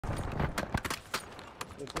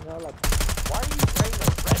Why are you playing the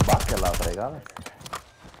red? Básquela, fregada.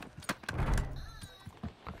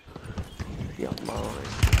 Your mind.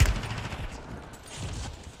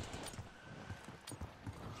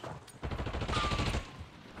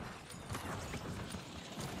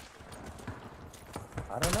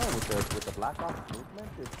 I don't know, with the Black Ops movement,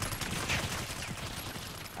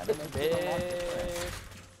 I don't know.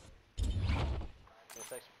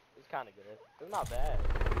 It's kind of good. It's not bad.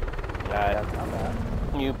 Alright, That's not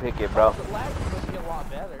bad. you pick it, bro. The lag is supposed to get a lot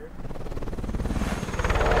better.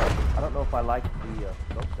 I don't know if I like the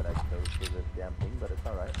scope that I chose for this damn thing, but it's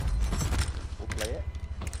alright. We'll play it.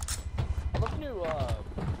 I love new,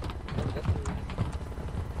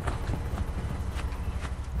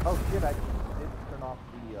 Oh shit, I did turn off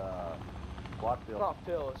the squad it's field. not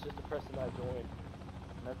Phil, it's just the person I joined.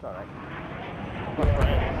 That's alright.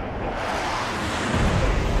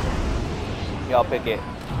 Y'all pick it.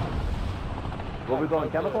 Where we going,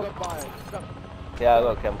 chemical? Yeah,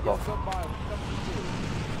 I'll go chemical.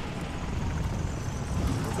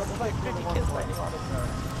 There's like 50 kids landing on it.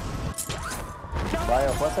 Buy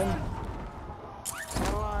a weapon?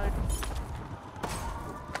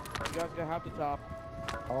 You guys gonna have to top.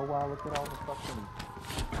 Oh wow, look at all the fucking...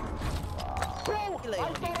 Bro,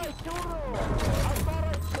 I thought I killed him!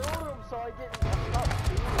 So I didn't stop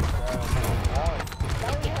shooting, bro.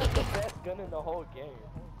 Now he has the best gun in the whole game.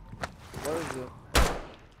 What is it?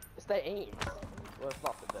 It's the Ames. Well, it's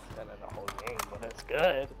not the best gun in the whole game, but it's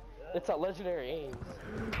good. It's a legendary Ames.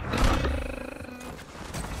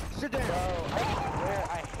 Sit down. Bro, I swear,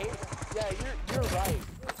 I hate it. Yeah, you're right.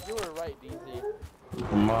 You were right, DZ.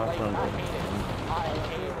 Like, I hate it. I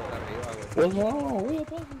hate it. What's wrong?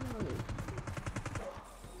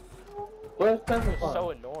 What's It's so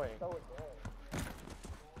annoying.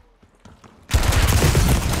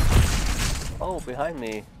 Oh, behind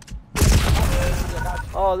me.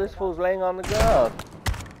 Oh, this fool's laying on the ground.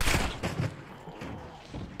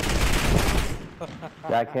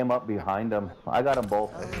 Yeah, I came up behind him. I got them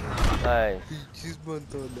both. Nice.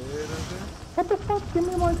 What the fuck? Give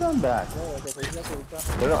me my gun back. Oh,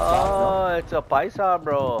 it's a paisa,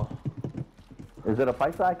 bro. Is it a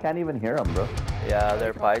paisa? I can't even hear them, bro. Yeah,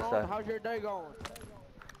 they're Come on, paisa. how's your day going?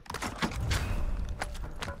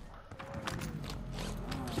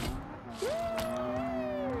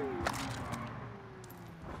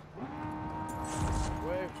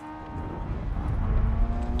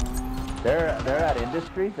 They're at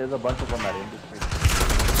industry. There's a bunch of them at industry.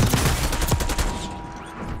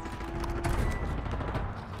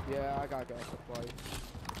 Yeah, I got gas supply.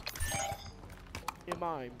 In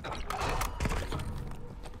mine.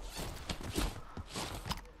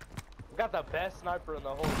 We got the best sniper in the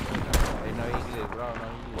whole game. Hey, no, you did, bro. No,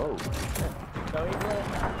 you did. Whoa. No, he did.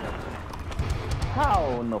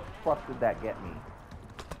 How in the fuck did that get me?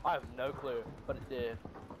 I have no clue, but it did.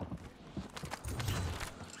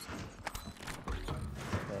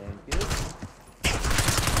 Thank you.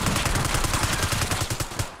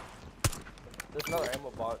 There's another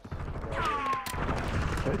ammo box.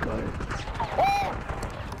 Okay. Oh!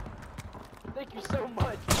 Thank you so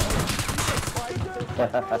much. I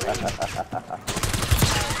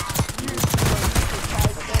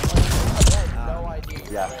had no idea.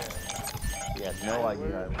 Yeah. He had no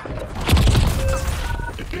idea.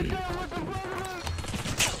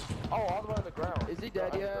 Oh, all the way on the ground. Is he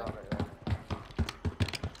dead yet?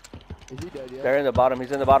 Is he dead yet? They're in the bottom.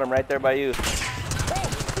 He's in the bottom right there by you.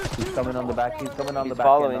 He's coming on the back. He's coming on the He's back.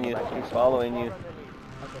 following you. He's following you.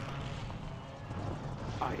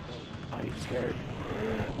 Are you scared?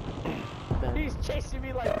 He's chasing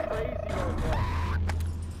me like crazy right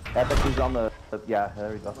now. I think he's on the. Yeah,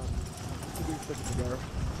 there we go.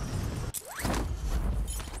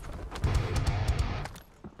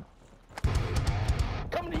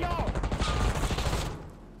 Coming to y'all.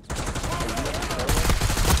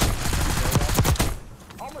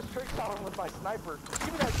 Almost trick shot him with my sniper.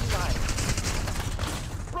 Give me that G9.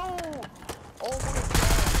 Bro! Oh my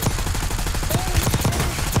god.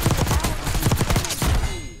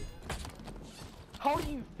 How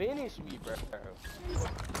do you finish me, bro?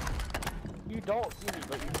 You don't see me,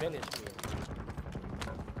 but you finish me.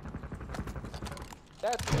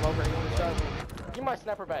 That's over. Give me my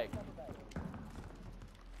sniper bag.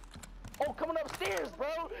 Oh, coming upstairs,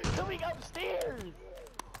 bro! Coming upstairs!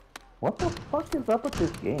 What the fuck is up with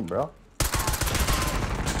this game, bro?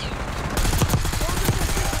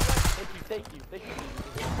 Thank you.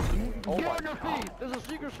 Oh get on your feet! There's a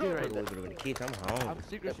secret server! Right there. Kids, I'm home. I'm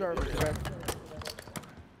secret server, okay?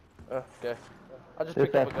 Okay. I just This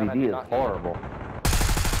picked up a gun I SVD did is not horrible.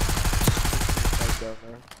 Right down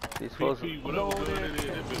there.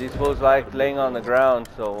 These fools like laying on the ground,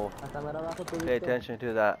 so pay attention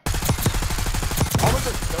to that. I was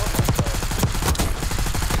just killing myself.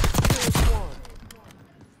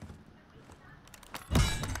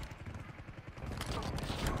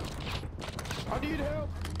 I need help.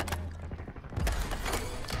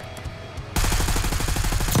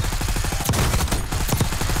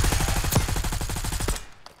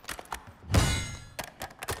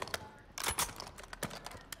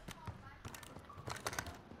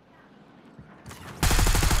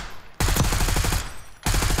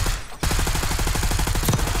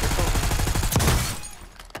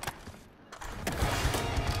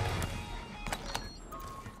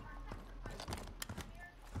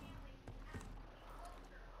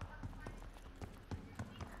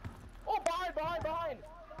 Behind!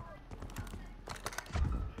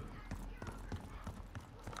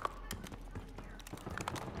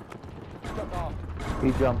 Jumped off.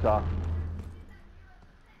 He jumped off.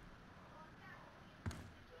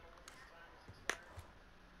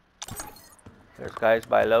 There's guys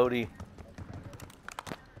by Lodi.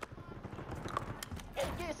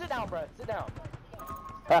 Hey, sit down, bro. Sit down.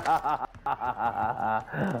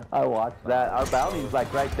 I watched that. Our bounty's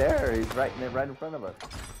like right there. He's right in front of us.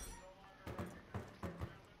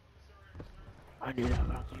 I need a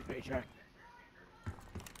bounty paycheck.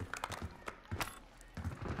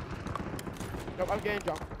 Nope, I'm getting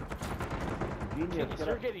jumped. Genius,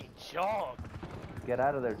 You're getting jogged. get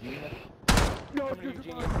out of there, genius. No, Come here, you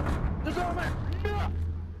genius. there's a man. No.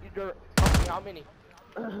 You dirt. How many?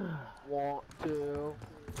 1, 2.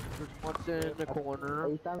 There's one's in the corner.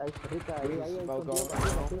 Ahí está, ahí Smoke on.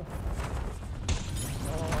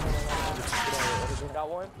 Got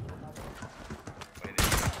one?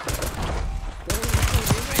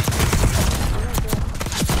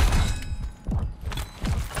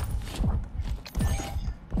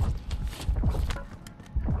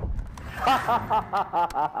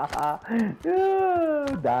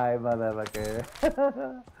 Die, motherfucker.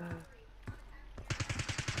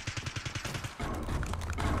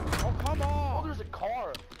 Oh, come on. Oh, there's a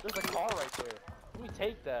car. There's a car right there. Let me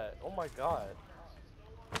take that. Oh my god.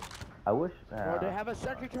 I wish. Bro, they have a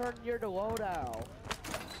sentry turn near the loadout.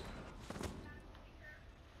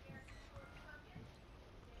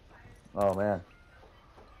 Oh man.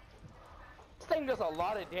 This thing does a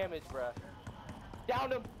lot of damage, bruh.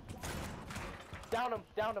 Down him. Down him.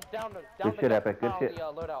 Down him. Down him. Down Good shit, Epic. Good shit. The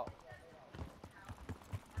loadout.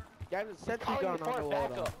 They have a sentry Calling gun for on his the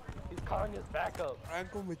backup. loadout. He's calling his backup.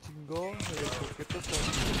 Franco me chingó el coqueto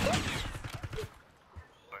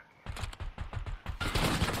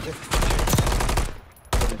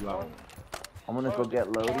I'm gonna go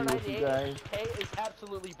get Lodi with you guys. K is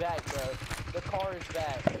absolutely back, bro. The car is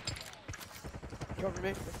back. Cover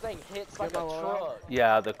me. This thing hits like a Get my loadout. truck.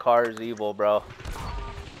 Yeah, the car's evil, bro.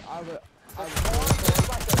 I would. The car hits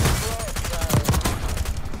like a truck, bro.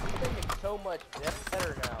 This thing is so much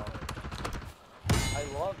better now. I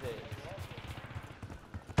love it.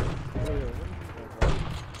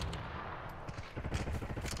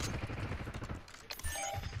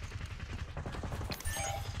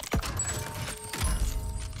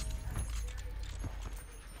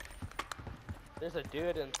 There's a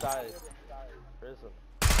dude inside prison.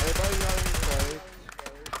 Everybody got any crates?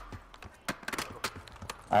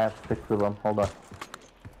 I have 6 of them. Hold on.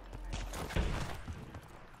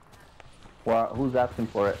 Well, who's asking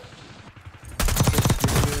for it?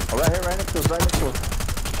 Oh, right here, right next to us, right next to us.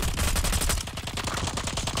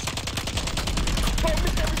 Oh,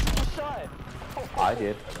 missed every single shot! I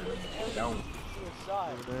did. Every single shot.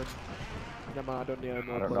 Never mind, I don't need I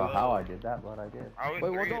don't know how I did that, but I did. I was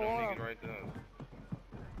Wait, what three of the them hell? niggas right there.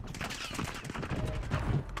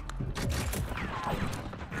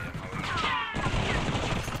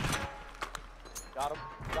 Got him.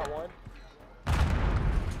 Got one.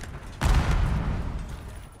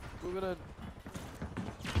 Moving in.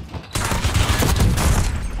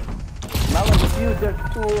 Not like you, there's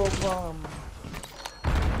 2 of them.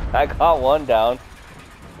 I got one down.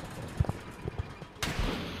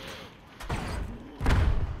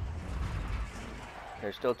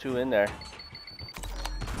 There's still 2 in there.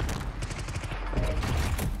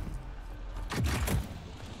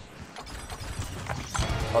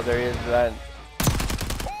 Oh, there he is, that.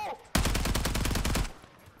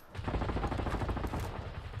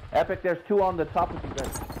 Epic, there's 2 on the top of you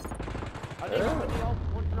guys. I think somebody else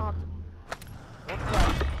was knocked.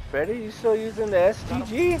 Freddy, you still using the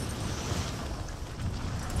STG?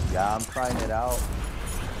 Yeah, I'm trying it out.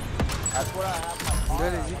 That's what I have my car. Yo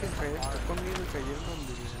les dije que fue conmigo que ayer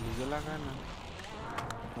donde se les dio la gana.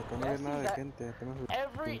 Acá no hay nada de gente, apenas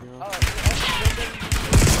Every building every up.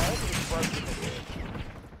 building is broken in here.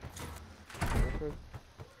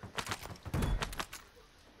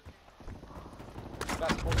 Got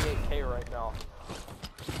 28K right now.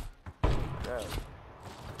 Yeah.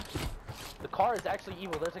 The car is actually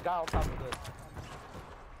evil. There's a guy on top of this.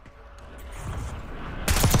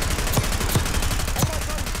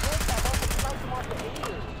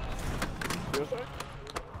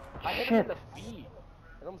 I hit him in the feet.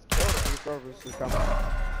 I almost killed him. Alright,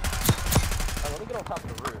 let me get on top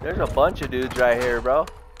of the roof. There's a bunch of dudes right here, bro.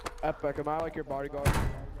 Epic, am I like your bodyguard?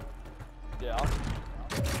 Yeah.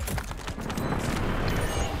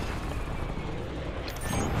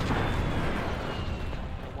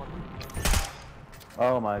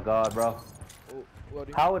 Oh my god, bro. Oh,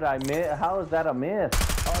 loading. How would I miss? How is that a miss?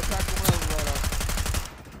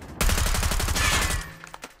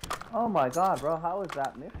 Oh my god, bro. How is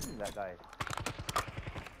that missing that guy?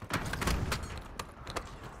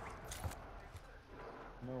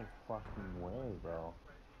 No fucking way, bro.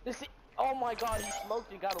 This. Oh my god, he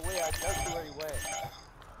smoked and got away. I never knew where he went.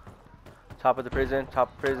 Top of the prison, top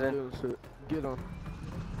of prison. Get on.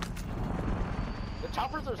 The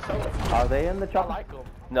choppers are so. Are they in the I chopper? like them.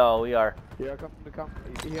 No, we are. Yeah, I'm coming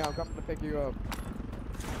to pick you up.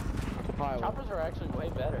 Highway. Choppers are actually way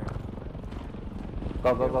better.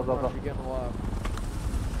 Go, go, go, go, go. You're getting left.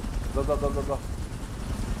 Go, go, go, go, go.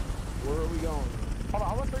 Where are we going? Hold on,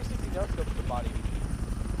 I want 360 no scope to the body.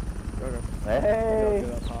 Okay. Hey!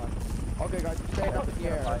 Get up high. Okay, guys, stay up in the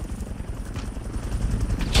air.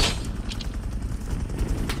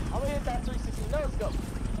 I'm gonna hit that 360 no scope.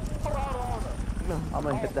 Hold on, hold on. No. I'm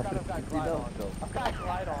gonna hit that. I've got glide on. I've got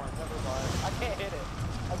glide on. Never mind. I can't hit it.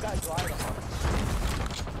 I've got glide on.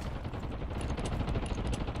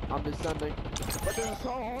 I'm descending. But this is so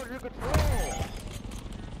hard to control.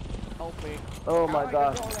 Help me. Oh my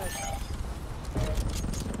god.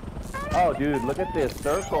 Oh dude, look at this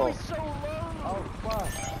circle. He's so low. Oh fuck.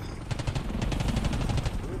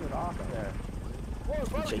 Leave it off there. Whoa,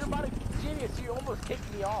 bro, you're about to genius. You almost kicked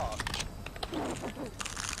me off.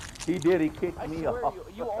 He did, he kicked I me swear, off.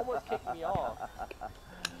 you almost kicked me off.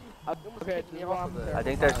 You almost kicked me off of this. I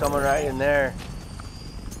think there's someone right in there.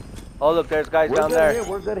 Oh look, there's guys We're down good there. here,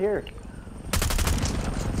 we're good here.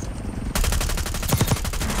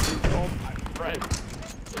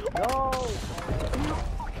 No!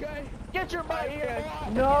 Okay. Get your butt here,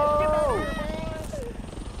 boy. No!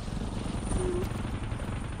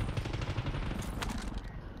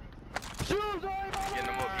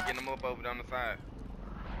 Getting them up over on the side.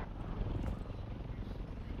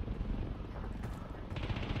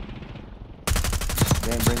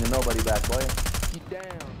 They ain't bringing nobody back, boy. Get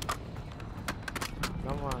down.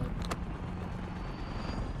 Come on.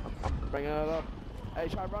 I'm bringing it up. Hey,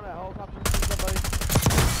 try to run a helicopter and see somebody.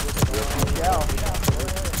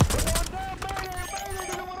 Yeah.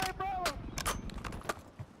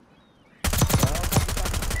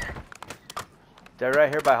 They're right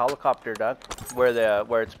here by helicopter, Doug.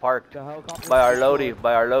 Where it's parked. The helicopter. By our Lodi,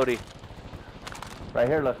 by our Lodi. Right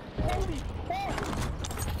here, look. Holy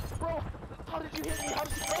fuck! Bro, how did you hit me? How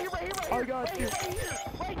did you... Right here, I got you. right here!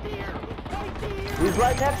 Right there! Right there! He's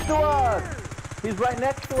right next to us! He's right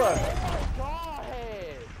next to us! Oh my god!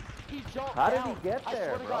 He jumped How did down. he get I there,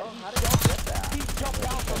 swear to bro? God, How did he get that? He jumped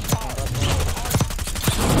down from top.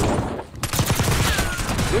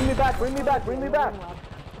 Bring me back, bring me back, bring me back!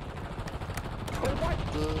 Oh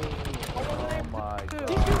my These god.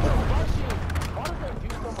 dudes are rushing. Why does that do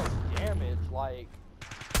so much damage? Like,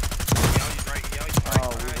 Oh,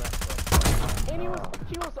 we went and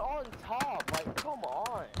he was on top. Like, come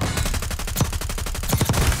on.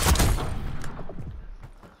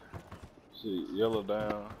 Shit, yellow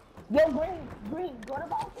down. Yo, green, go to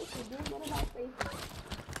my station, dude, go to my station.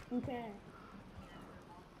 You can.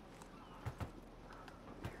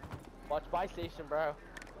 Watch my station, bro.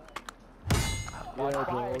 Yeah,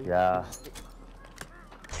 bro. Yeah.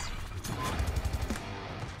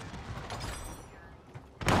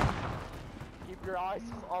 Keep your eyes.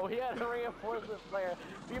 Oh, he had a reinforcement flare.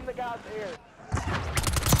 Beam the guys here.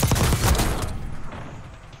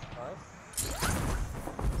 Nice.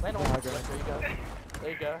 Land on one. There you go.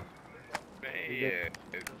 There you go. Yeah.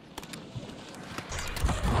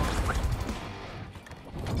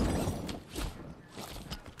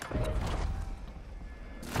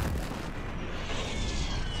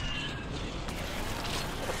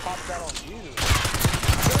 Pop that on you.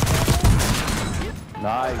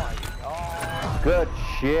 Nice. Good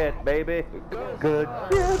shit, baby. Good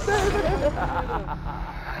shit, baby.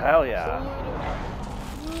 Hell yeah.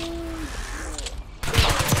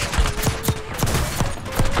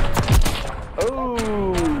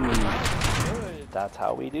 Ooh. That's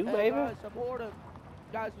how we do, Hey baby. guys, support him.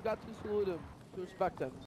 Guys, we got to salute him. To respect him.